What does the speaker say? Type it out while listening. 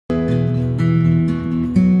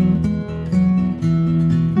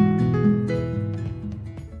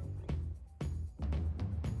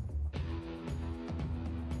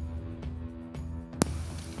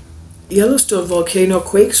Yellowstone volcano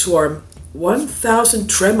quake swarm 1,000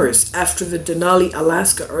 tremors after the Denali,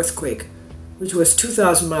 Alaska earthquake, which was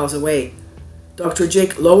 2,000 miles away. Dr.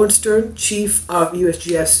 Jake Lowenstern, chief of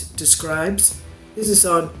USGS, describes. This is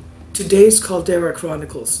on today's Caldera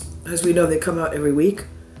Chronicles. As we know, they come out every week.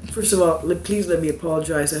 First of all, please let me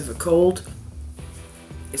apologize. I have a cold.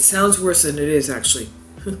 It sounds worse than it is, actually.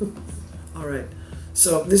 All right.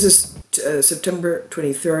 So this is September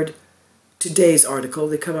 23rd. Today's article.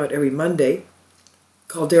 They come out every Monday.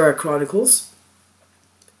 Caldera Chronicles.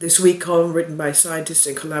 This week, column written by scientists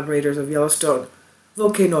and collaborators of Yellowstone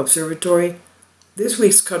Volcano Observatory. This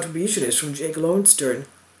week's contribution is from Jake Lowenstern,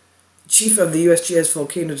 chief of the USGS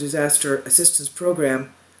Volcano Disaster Assistance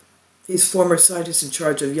Program. He's former scientist in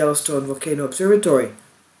charge of Yellowstone Volcano Observatory.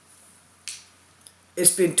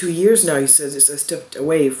 It's been 2 years now, he says, since I stepped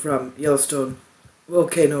away from Yellowstone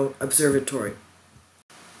Volcano Observatory.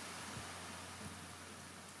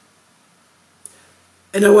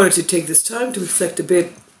 And I wanted to take this time to reflect a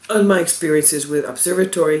bit on my experiences with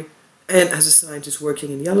observatory and as a scientist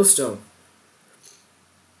working in Yellowstone.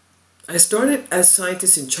 I started as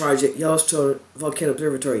scientist in charge at Yellowstone Volcano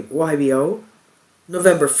Observatory, YVO,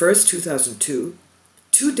 November 1st, 2002,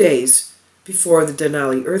 2 days before the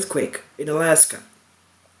Denali earthquake in Alaska.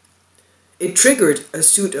 It triggered a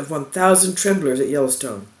suit of 1,000 tremblers at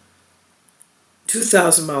Yellowstone,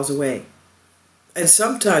 2,000 miles away. And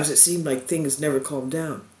sometimes it seemed like things never calmed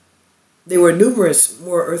down. There were numerous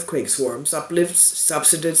more earthquake swarms, uplifts,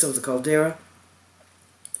 subsidence of the caldera,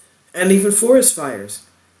 and even forest fires.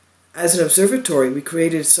 As an observatory, we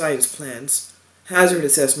created science plans, hazard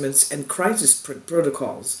assessments, and crisis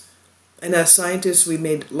protocols. And as scientists, we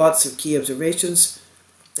made lots of key observations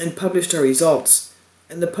and published our results.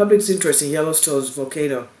 And the public's interest in Yellowstone's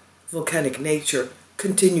volcanic nature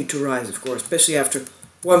continued to rise, of course, especially after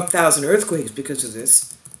 1,000 earthquakes because of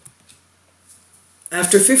this.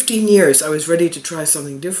 After 15 years, I was ready to try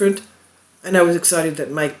something different, and I was excited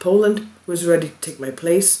that Mike Poland was ready to take my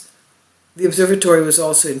place. The observatory was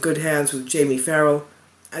also in good hands with Jamie Farrell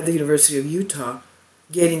at the University of Utah,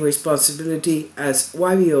 gaining responsibility as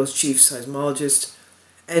YVO's chief seismologist,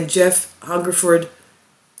 and Jeff Hungerford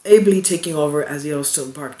ably taking over as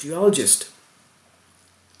Yellowstone Park geologist.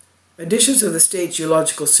 Additions of the State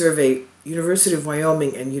Geological Survey, University of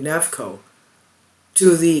Wyoming, and UNAVCO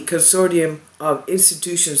to the consortium of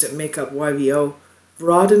institutions that make up YVO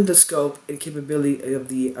broadened the scope and capability of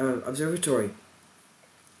the observatory.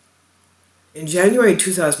 In January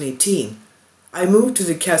 2018, I moved to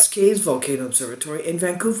the Cascades Volcano Observatory in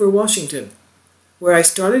Vancouver, Washington, where I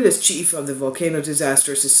started as chief of the Volcano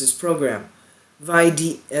Disaster Assistance Program,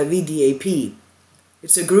 VDAP.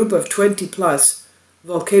 It's a group of 20+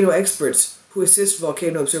 volcano experts who assist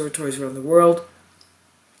volcano observatories around the world.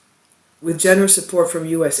 With generous support from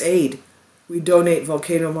US aid, we donate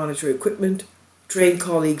volcano monitoring equipment, train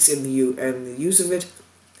colleagues in the use of it,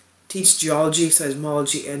 teach geology,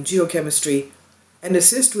 seismology, and geochemistry, and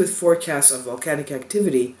assist with forecasts of volcanic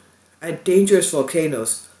activity at dangerous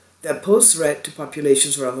volcanoes that pose threat to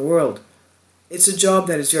populations around the world. It's a job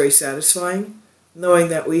that is very satisfying, knowing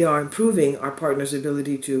that we are improving our partners'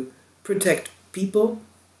 ability to protect people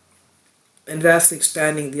and vastly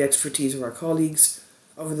expanding the expertise of our colleagues.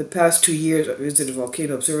 Over the past 2 years, I visited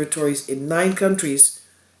volcano observatories in 9 countries,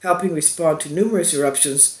 helping respond to numerous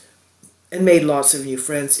eruptions and made lots of new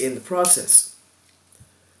friends in the process.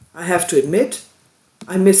 I have to admit,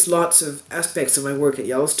 I missed lots of aspects of my work at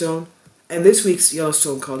Yellowstone, and this week's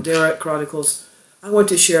Yellowstone Caldera Chronicles, I want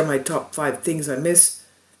to share my top 5 things I miss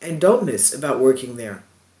and don't miss about working there,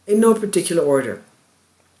 in no particular order.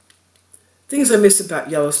 Things I miss about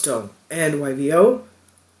Yellowstone and YVO.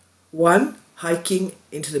 1. Hiking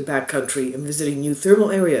into the backcountry and visiting new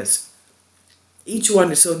thermal areas. Each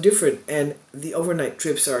one is so different, and the overnight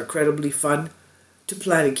trips are incredibly fun to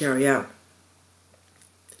plan and carry out.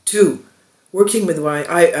 2. Working with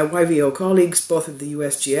YVO colleagues, both at the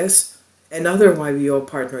USGS and other YVO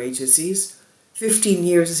partner agencies. 15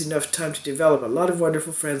 years is enough time to develop a lot of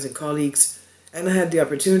wonderful friends and colleagues, and I had the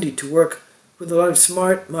opportunity to work with a lot of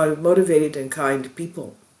smart, motivated, and kind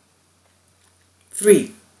people.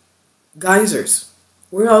 3. Geysers.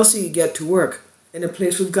 Where else do you get to work in a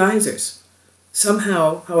place with geysers?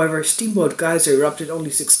 Somehow, however, Steamboat Geyser erupted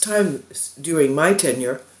only 6 times during my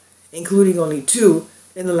tenure, including only 2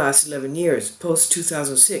 in the last 11 years,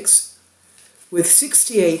 post-2006. With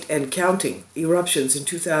 68 and counting eruptions in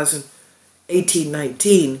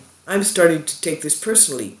 2018-19, I'm starting to take this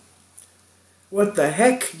personally. What the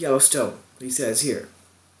heck, Yellowstone, he says here.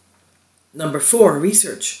 Number 4,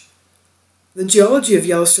 research. The geology of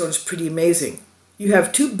Yellowstone is pretty amazing. You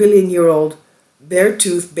have 2 billion-year-old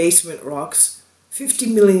bear-tooth basement rocks,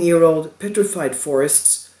 50-million-year-old petrified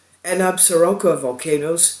forests, and Absaroka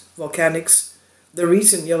volcanics, the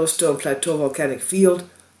recent Yellowstone Plateau volcanic field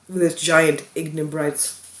with its giant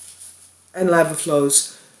ignimbrites and lava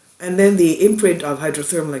flows, and then the imprint of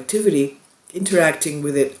hydrothermal activity interacting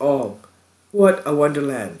with it all. What a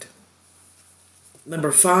wonderland.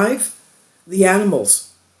 Number 5, the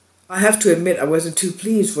animals. I have to admit I wasn't too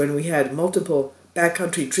pleased when we had multiple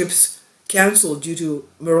backcountry trips cancelled due to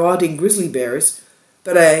marauding grizzly bears,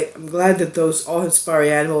 but I am glad that those awe-inspiring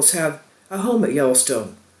animals have a home at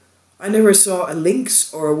Yellowstone. I never saw a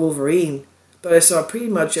lynx or a wolverine, but I saw pretty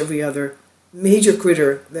much every other major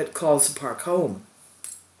critter that calls the park home.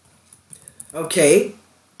 Okay,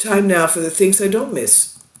 time now for the things I don't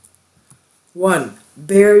miss. 1.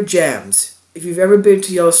 Bear jams. If you've ever been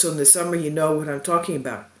to Yellowstone this summer, you know what I'm talking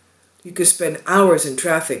about. You could spend hours in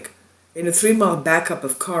traffic in a 3-mile backup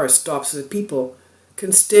of cars stopped so that people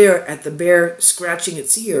can stare at the bear scratching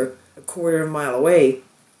its ear a quarter of a mile away.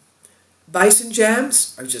 Bison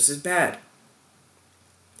jams are just as bad.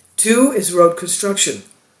 2 is road construction.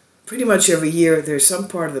 Pretty much every year there's some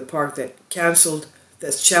part of the park that cancelled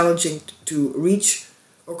that's challenging to reach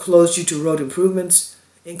or closed due to road improvements.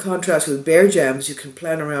 In contrast with bear jams, you can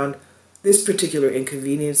plan around this particular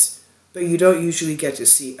inconvenience, but you don't usually get to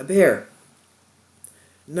see a bear.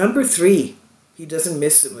 Number 3, he doesn't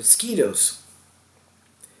miss the mosquitoes.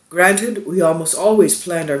 Granted, we almost always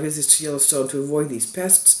planned our visits to Yellowstone to avoid these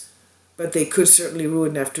pests, but they could certainly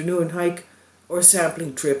ruin an afternoon hike or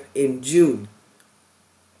sampling trip in June.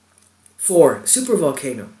 4.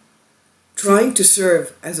 Supervolcano. Trying to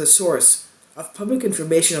serve as a source of public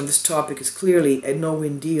information on this topic is clearly a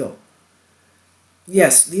no-win deal.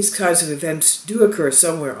 Yes, these kinds of events do occur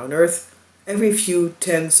somewhere on Earth every few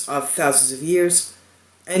tens of thousands of years,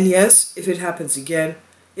 and yes, if it happens again,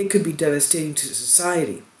 it could be devastating to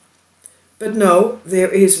society. But no,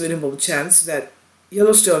 there is minimal chance that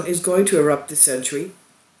Yellowstone is going to erupt this century.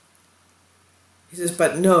 He says,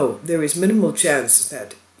 but no, there is minimal chance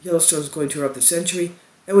that Yellowstone is going to erupt this century,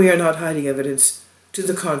 and we are not hiding evidence to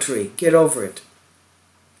the contrary. Get over it.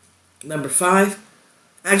 Number 5,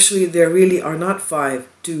 actually there really are not 5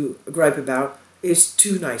 to gripe about. It's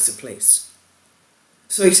too nice a place.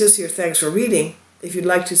 So he says here, thanks for reading. If you'd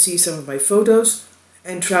like to see some of my photos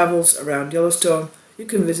and travels around Yellowstone, you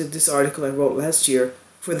can visit this article I wrote last year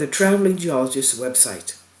for the Traveling Geologist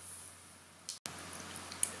website.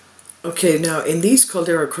 Okay, now in these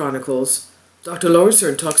Caldera Chronicles, Dr.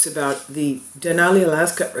 Lorenstern talks about the Denali,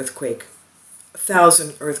 Alaska earthquake,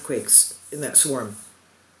 1,000 earthquakes in that swarm,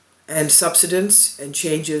 and subsidence and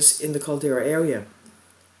changes in the Caldera area.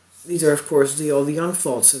 These are, of course, all the young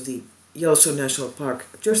faults of the Yellowstone National Park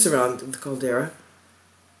just around the Caldera.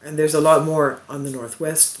 And there's a lot more on the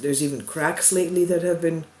northwest. There's even cracks lately that have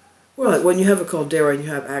been, well, when you have a caldera and you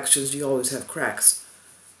have actions, you always have cracks.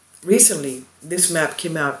 Recently, this map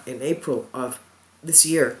came out in April of this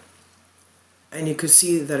year, and you could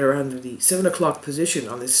see that around the 7 o'clock position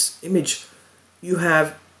on this image, you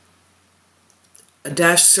have a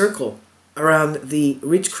dashed circle around the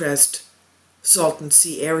Ridgecrest Salton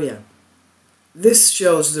Sea area. This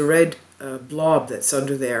shows the red blob that's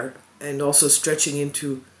under there, and also stretching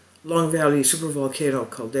into Long Valley Supervolcano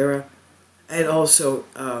Caldera, and also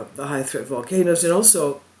the high threat volcanoes, and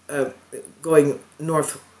also going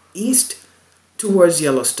northeast towards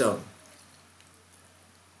Yellowstone.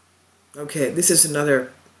 Okay, this is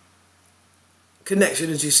another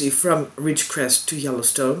connection, as you see, from Ridgecrest to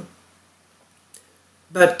Yellowstone.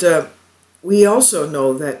 But we also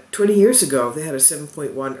know that 20 years ago they had a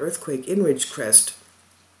 7.1 earthquake in Ridgecrest,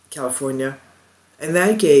 California, and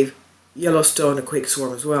that gave Yellowstone a quake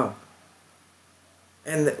swarm as well.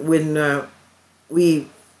 And when we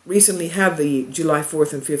recently had the July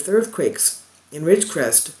 4th and 5th earthquakes in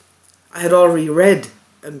Ridgecrest, I had already read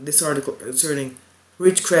this article concerning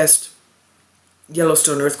Ridgecrest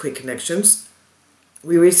Yellowstone earthquake connections.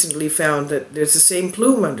 We recently found that there's the same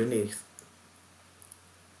plume underneath.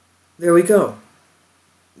 There we go.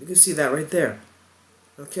 You can see that right there.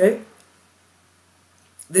 Okay?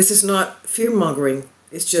 This is not fear-mongering.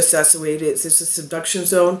 It's just that's the way it is. It's a subduction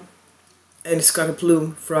zone, and it's got a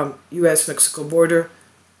plume from U.S.-Mexico border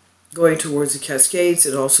going towards the Cascades,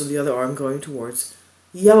 and also the other arm going towards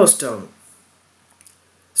Yellowstone.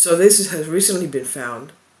 So this has recently been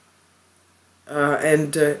found,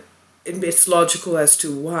 and it's logical as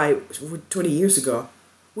to why 20 years ago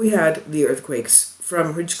we had the earthquakes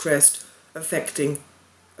from Ridgecrest affecting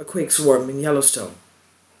a quake swarm in Yellowstone.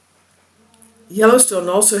 Yellowstone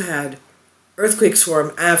also had earthquake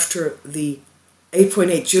swarm after the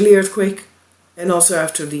 8.8 Julie earthquake, and also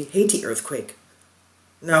after the Haiti earthquake.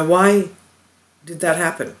 Now, why did that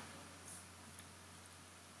happen?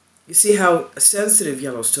 You see how sensitive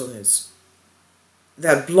Yellowstone is.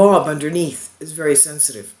 That blob underneath is very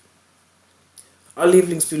sensitive. I'll leave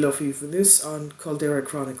links below for you for this on Caldera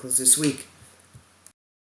Chronicles this week.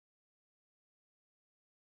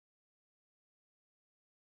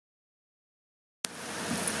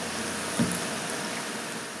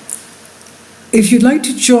 If you'd like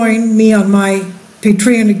to join me on my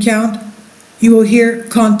Patreon account, you will hear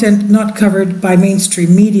content not covered by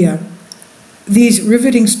mainstream media. These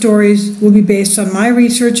riveting stories will be based on my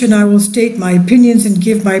research, and I will state my opinions and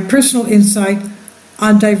give my personal insight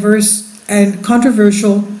on diverse and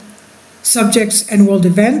controversial subjects and world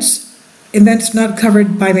events not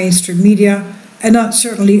covered by mainstream media, and not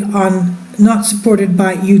supported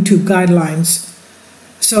by YouTube guidelines.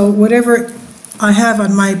 So whatever I have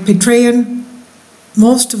on my Patreon,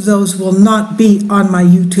 most of those will not be on my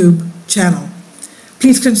YouTube channel.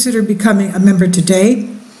 Please consider becoming a member today.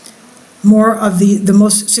 More of the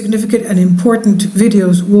most significant and important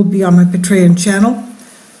videos will be on my Patreon channel.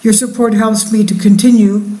 Your support helps me to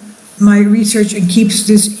continue my research and keeps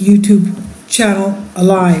this YouTube channel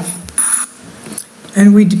alive.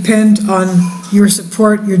 And we depend on your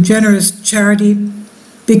support, your generous charity,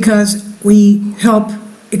 because we help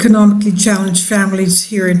economically challenged families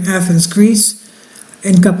here in Athens, Greece,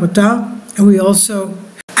 in Kapota, and we also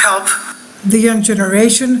help the young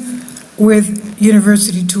generation with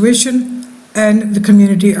university tuition and the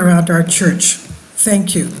community around our church.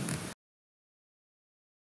 Thank you.